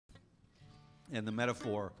And the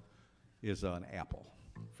metaphor is an apple.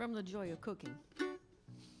 From the joy of cooking.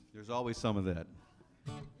 There's always some of that.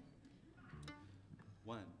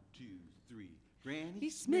 1, 2, 3. Granny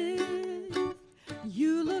Smith,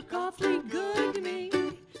 you look awfully good to me.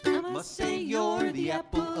 I must say you're the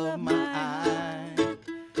apple of my eye.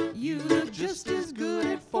 You look just as good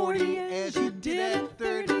at 40 as you did at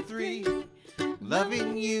 33.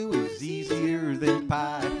 Loving you is easier than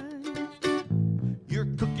pie. Your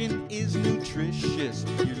cooking is nutritious.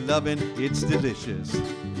 Your loving, it's delicious.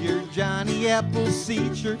 Your Johnny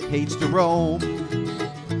Appleseed sure hates to roam.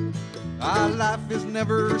 Our life is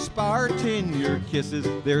never Spartan. Your kisses,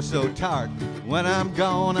 they're so tart. When I'm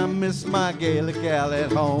gone, I miss my Gaelic gal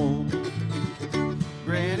at home.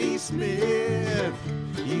 Granny Smith,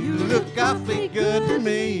 you look awfully good to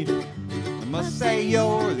me. I must say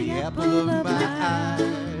you're the apple of my eye.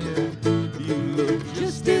 You look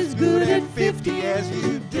just as good at 50 as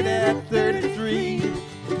you did at 33.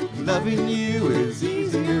 Loving you is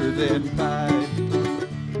easier than pie.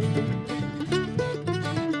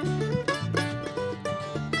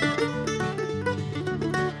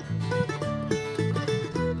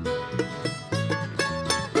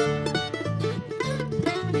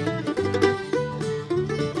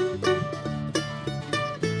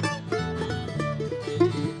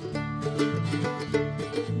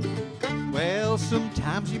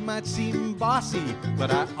 Sometimes you might seem bossy,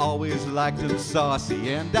 but I always liked them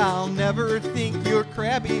saucy. And I'll never think you're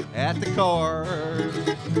crabby at the core.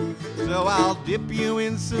 So I'll dip you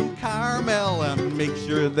in some caramel and make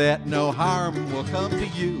sure that no harm will come to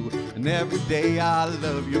you. And every day I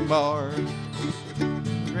love you more.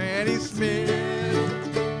 Granny Smith,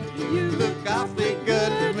 you look awfully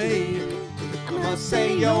good to me. I must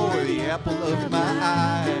say you're the apple of my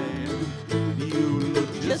eye. You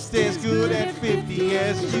look just as good at 50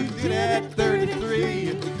 as you did at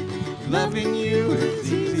 33. Loving you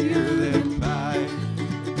is easier than pie.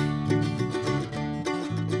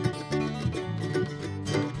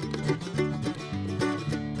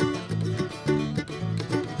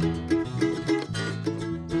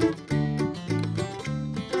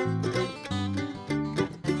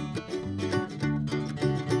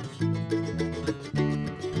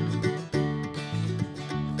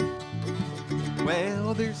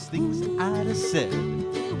 Well, there's things I'd have said,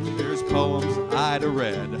 there's poems I'd have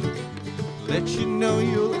read. Let you know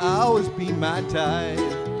you'll always be my type.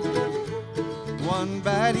 One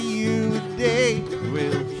bite of you a day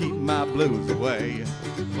will keep my blues away.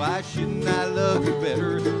 Why shouldn't I love you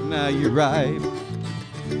better now you're ripe?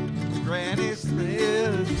 Granny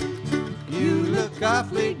Smith, you look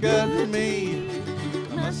awfully good to me.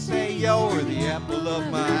 I must say you're the apple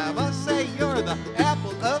of my eye. I must say you're the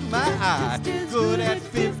apple of my eye. Good at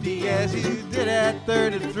 50 as you did at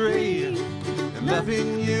 33. And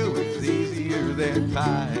loving you is easier than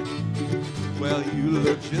pie. Well, you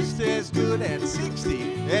look just as good at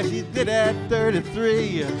 60 as you did at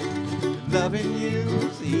 33. Loving you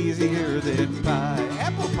is easier than pie.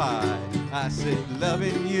 Apple pie. I said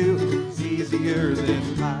loving you is easier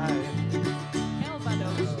than pie.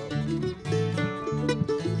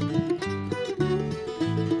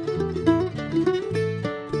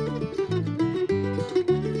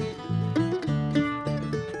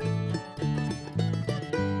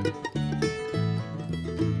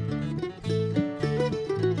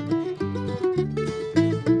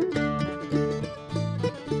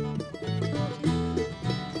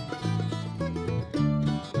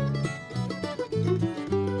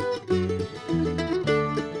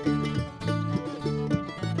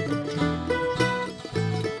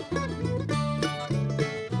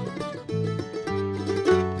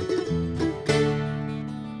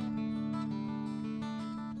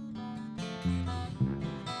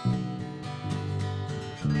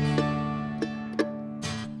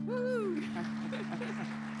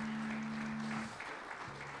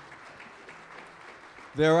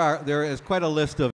 There is quite a list of